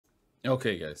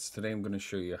Okay guys, today I'm going to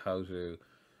show you how to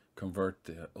convert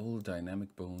the old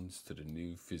dynamic bones to the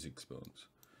new physics bones.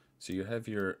 So you have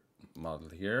your model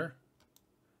here,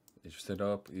 it's set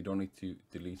up, you don't need to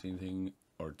delete anything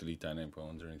or delete dynamic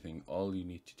bones or anything. All you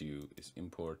need to do is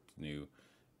import the new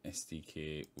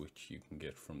SDK, which you can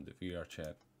get from the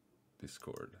Vrchat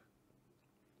Discord,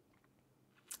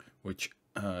 which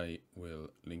I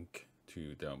will link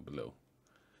to down below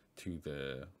to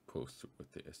the post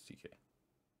with the SDK.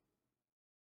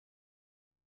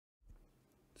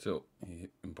 So you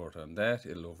import on that,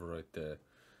 it'll overwrite the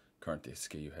current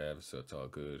SDK you have, so it's all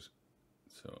good.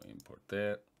 So import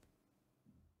that.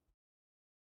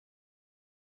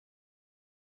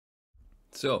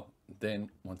 So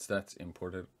then once that's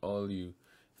imported, all you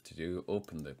have to do,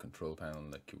 open the control panel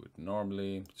like you would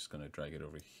normally. I'm just going to drag it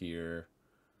over here,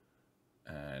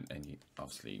 and you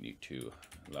obviously need to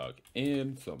log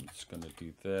in, so I'm just going to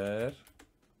do that.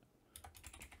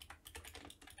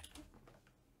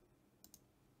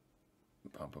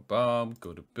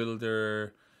 Go to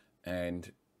builder,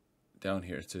 and down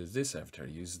here it says this avatar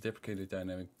uses deprecated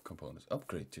dynamic components.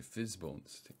 Upgrade to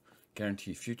PhysBones to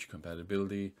guarantee future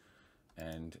compatibility.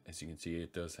 And as you can see,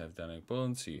 it does have dynamic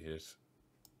bones. So you hit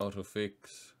auto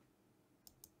fix,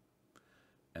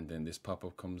 and then this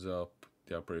pop-up comes up.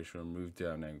 The operation will remove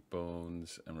dynamic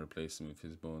bones and replace them with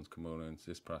PhysBones components.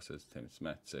 This process attempts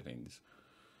match settings.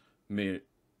 May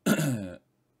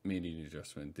need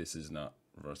adjustment. This is not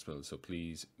reversible, so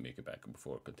please make it back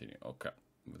before continuing. Okay,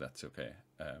 that's okay.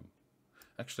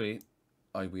 Actually,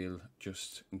 I will,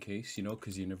 just in case,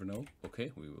 because you never know.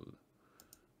 Okay, we will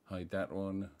hide that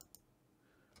one.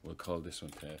 We'll call this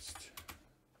one test.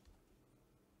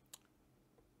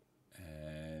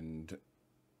 And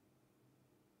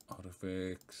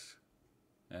autofix.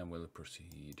 And we'll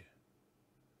proceed.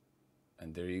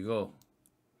 And there you go.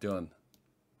 Done.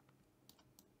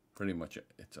 Pretty much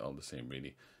it's all the same,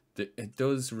 really. It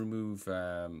does remove,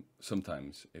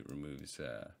 sometimes it removes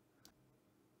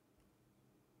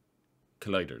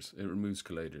colliders. It removes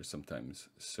colliders sometimes.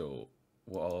 So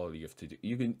all you have to do,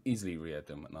 you can easily re-add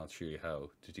them, and I'll show you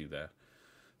how to do that.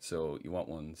 So you want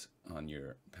ones on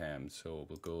your PAM. So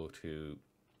we'll go to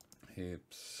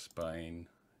hips, spine,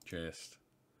 chest.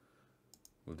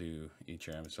 We'll do each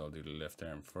arm, so I'll do the left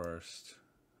arm first.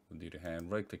 We'll do the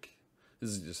hand, right click.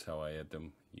 This is just how I add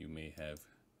them. You may have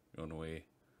your own way.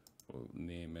 We'll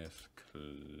name it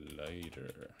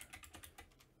collider.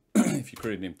 If you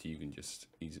create an empty, you can just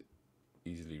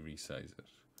easily resize it.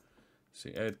 So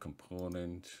add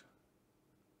component,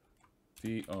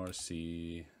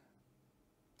 VRC,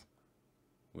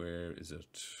 where is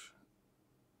it?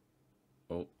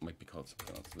 Oh, might be called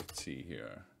something else. Let's see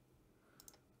here.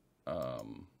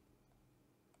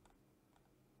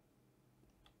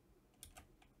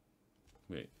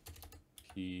 Wait,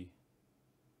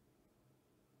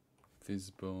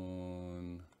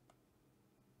 PhysBone,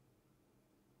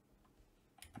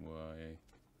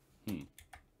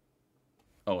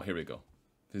 oh, here we go.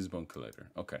 PhysBone collider.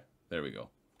 Okay, there we go.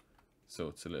 So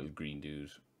it's a little green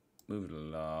dude. Move it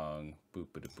along.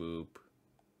 Boop a boop.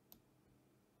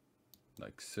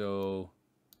 Like so.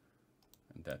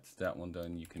 And that's that one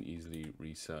done. You can easily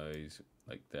resize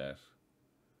like that,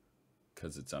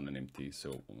 because it's on an empty, so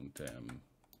it won't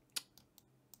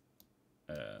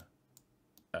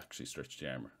actually stretch the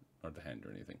arm or the hand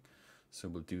or anything. So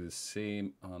we'll do the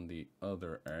same on the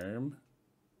other arm.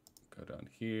 Go down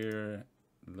here,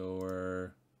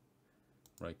 lower,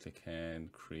 right click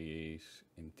hand, create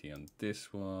empty on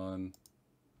this one,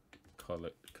 call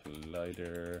it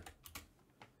collider,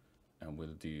 and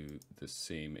we'll do the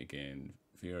same again,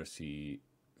 VRC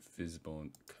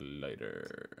PhysBone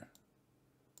collider,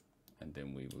 and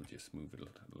then we will just move it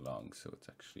along so it's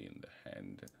actually in the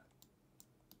hand.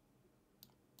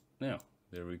 Now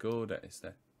there we go, that is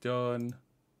that done.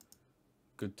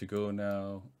 Good to go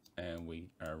now, and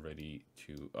we are ready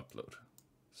to upload.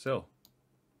 So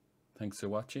thanks for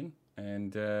watching,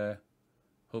 and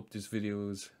hope this video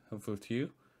is helpful to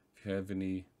you. If you have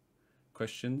any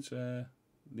questions,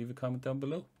 leave a comment down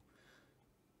below.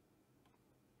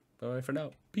 Bye for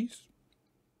now. Peace.